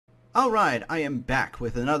Alright, I am back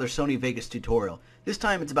with another Sony Vegas tutorial. This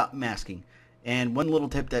time it's about masking, and one little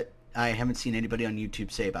tip that I haven't seen anybody on YouTube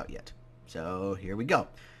say about yet. So here we go.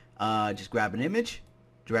 Just grab an image,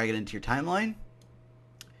 drag it into your timeline,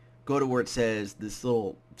 go to where it says this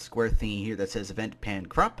little square thingy here that says Event Pan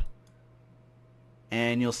Crop,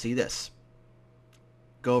 and you'll see this.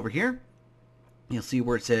 Go over here, you'll see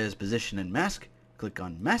where it says Position and Mask, click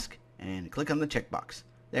on Mask, and click on the checkbox.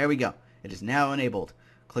 There we go. It is now enabled.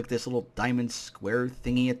 Click this little diamond square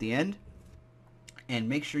thingy at the end and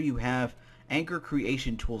make sure you have Anchor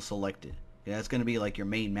Creation Tool selected. Okay, that's going to be like your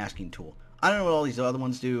main masking tool. I don't know what all these other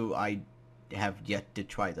ones do. I have yet to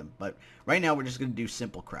try them, but right now we're just going to do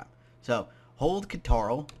simple crap. So hold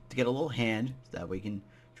Ctrl to get a little hand so that we can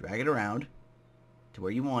drag it around to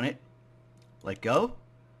where you want it. Let go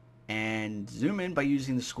and zoom in by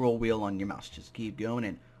using the scroll wheel on your mouse. Just keep going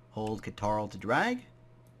and hold Ctrl to drag.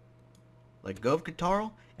 Let go of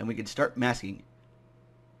Ctrl, and we can start masking.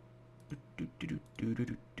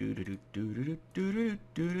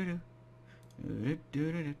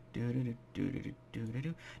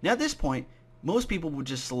 Now at this point, most people would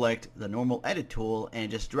just select the normal edit tool and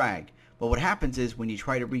just drag. But what happens is when you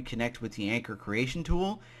try to reconnect with the Anchor Creation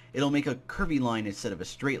tool, it'll make a curvy line instead of a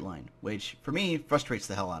straight line, which for me frustrates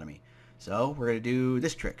the hell out of me. So we're going to do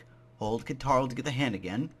this trick. Hold Ctrl to get the hand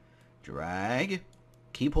again, drag,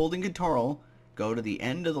 keep holding Ctrl, go to the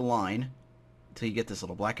end of the line until you get this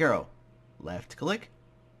little black arrow. Left click,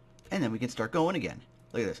 and then we can start going again.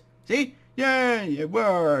 Look at this. See? Yay, it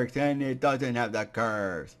works, and it doesn't have the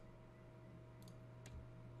curves.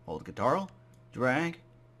 Hold Ctrl, drag,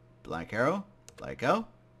 black arrow, let go,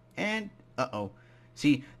 and uh-oh.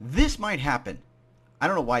 See, this might happen. I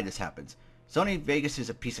don't know why this happens. Sony Vegas is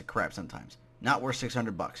a piece of crap sometimes. Not worth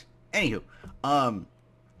 $600. Anywho,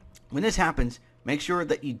 when this happens, make sure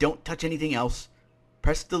that you don't touch anything else.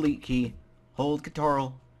 Press the delete key, hold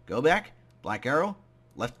Ctrl, go back, black arrow,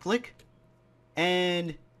 left click,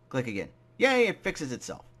 and click again. Yay, it fixes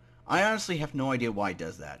itself. I honestly have no idea why it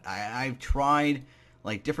does that. I've tried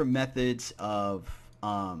like different methods of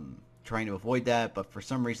trying to avoid that, but for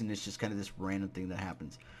some reason it's just kind of this random thing that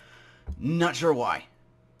happens. Not sure why.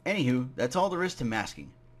 Anywho, that's all there is to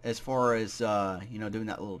masking as far as doing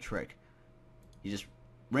that little trick. You just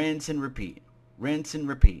rinse and repeat. Rinse and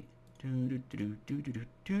repeat.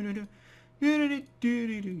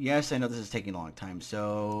 Yes, I know this is taking a long time,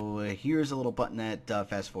 so here's a little button that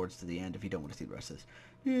fast forwards to the end if you don't want to see the rest of this.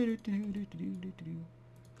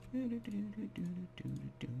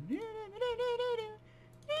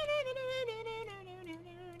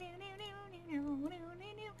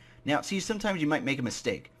 Now, see, sometimes you might make a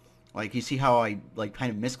mistake. Like, you see how I kind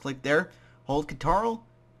of misclicked there? Hold Ctrl,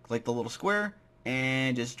 click the little square,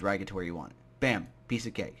 and just drag it to where you want it. Bam, piece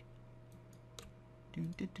of cake.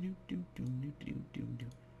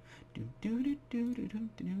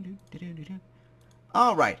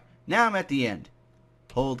 Alright, now I'm at the end.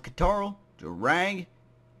 Hold Ctrl, drag,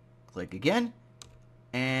 click again,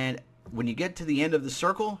 and when you get to the end of the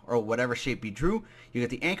circle, or whatever shape you drew, you get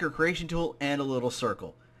the Anchor Creation tool and a little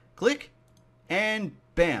circle. Click, and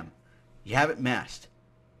bam, you have it masked.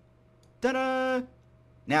 Ta-da!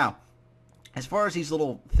 Now, as far as these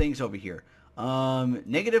little things over here,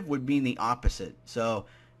 negative would mean the opposite. So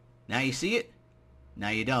now you see it, now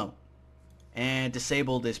you don't. And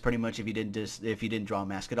disabled is pretty much if you didn't draw a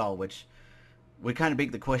mask at all, which would kind of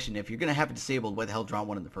beg the question: if you're gonna have it disabled, why the hell draw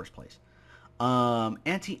one in the first place?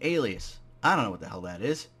 Anti-alias. I don't know what the hell that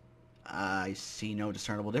is. I see no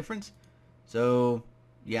discernible difference. So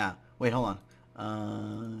yeah. Wait, hold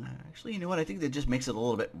on. Actually, you know what? I think that just makes it a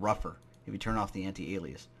little bit rougher if you turn off the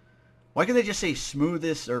anti-alias. Why can't they just say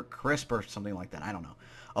smoothest or crisp or something like that? I don't know.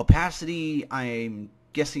 Opacity, I'm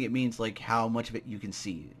guessing it means like how much of it you can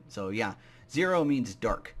see. So yeah, 0 means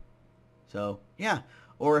dark. So yeah,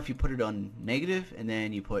 or if you put it on negative and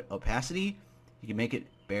then you put opacity, you can make it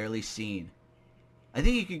barely seen. I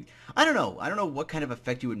think you could, I don't know what kind of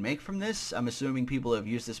effect you would make from this. I'm assuming people have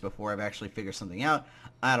used this before. I've actually figured something out.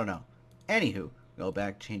 I don't know. Anywho, go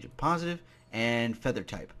back, change it positive, and feather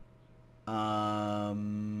type. I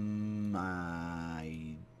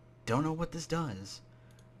don't know what this does.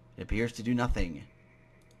 It appears to do nothing.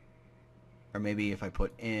 Or maybe if I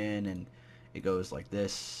put in and it goes like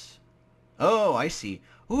this. Oh, I see.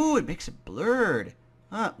 Ooh, it makes it blurred.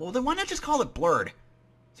 Well, then why not just call it blurred?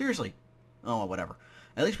 Seriously. Oh, well, whatever.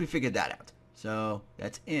 At least we figured that out. So,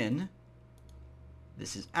 that's in.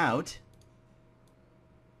 This is out.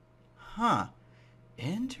 Huh.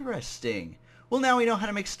 Interesting. Well, now we know how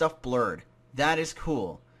to make stuff blurred. That is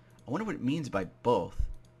cool. I wonder what it means by both.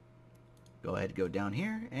 Go ahead, go down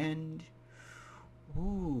here, and...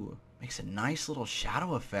 Ooh. Makes a nice little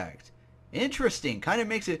shadow effect. Interesting. Kind of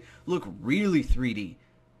makes it look really 3D.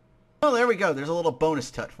 Oh, there we go. There's a little bonus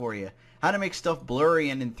tut for you. How to make stuff blurry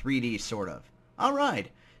and in 3D, sort of. Alright.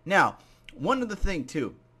 Now, one other thing,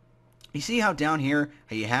 too. You see how down here,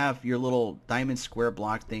 how you have your little diamond square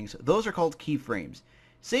block things? Those are called keyframes.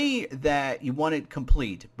 Say that you want it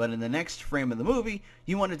complete, but in the next frame of the movie,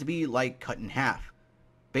 you want it to be, like, cut in half.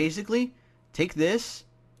 Basically, take this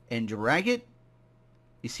and drag it.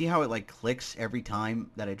 You see how it, like, clicks every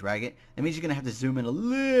time that I drag it? That means you're going to have to zoom in a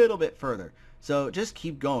little bit further. So just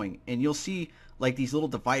keep going, and you'll see, like, these little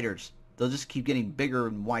dividers. They'll just keep getting bigger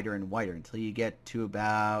and wider until you get to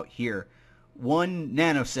about here. 1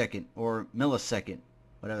 nanosecond or millisecond,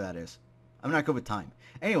 whatever that is. I'm not good with time.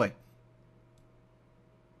 Anyway,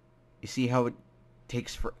 you see how it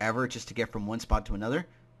takes forever just to get from one spot to another?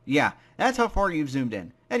 Yeah, that's how far you've zoomed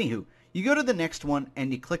in. Anywho, you go to the next one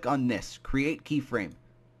and you click on this, create keyframe.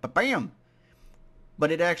 Ba-bam!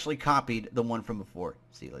 But it actually copied the one from before.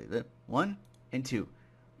 See, like that. 1 and 2.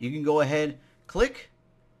 You can go ahead, click,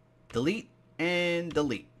 delete, and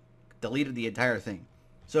delete. Deleted the entire thing.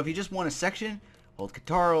 So if you just want a section, hold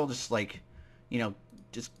Ctrl, just like, you know,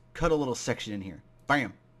 just cut a little section in here.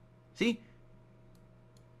 Bam. See?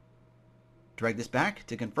 Drag this back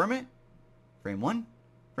to confirm it. Frame 1,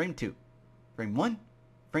 frame 2. Frame 1,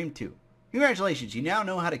 frame 2. Congratulations, you now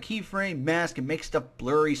know how to keyframe, mask, and make stuff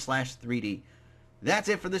blurry / 3D. That's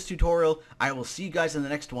it for this tutorial. I will see you guys in the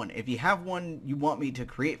next one. If you have one you want me to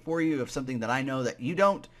create for you of something that I know that you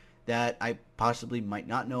don't, that I possibly might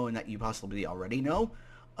not know and that you possibly already know,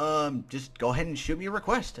 just go ahead and shoot me a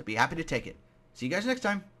request. I'd be happy to take it. See you guys next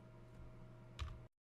time.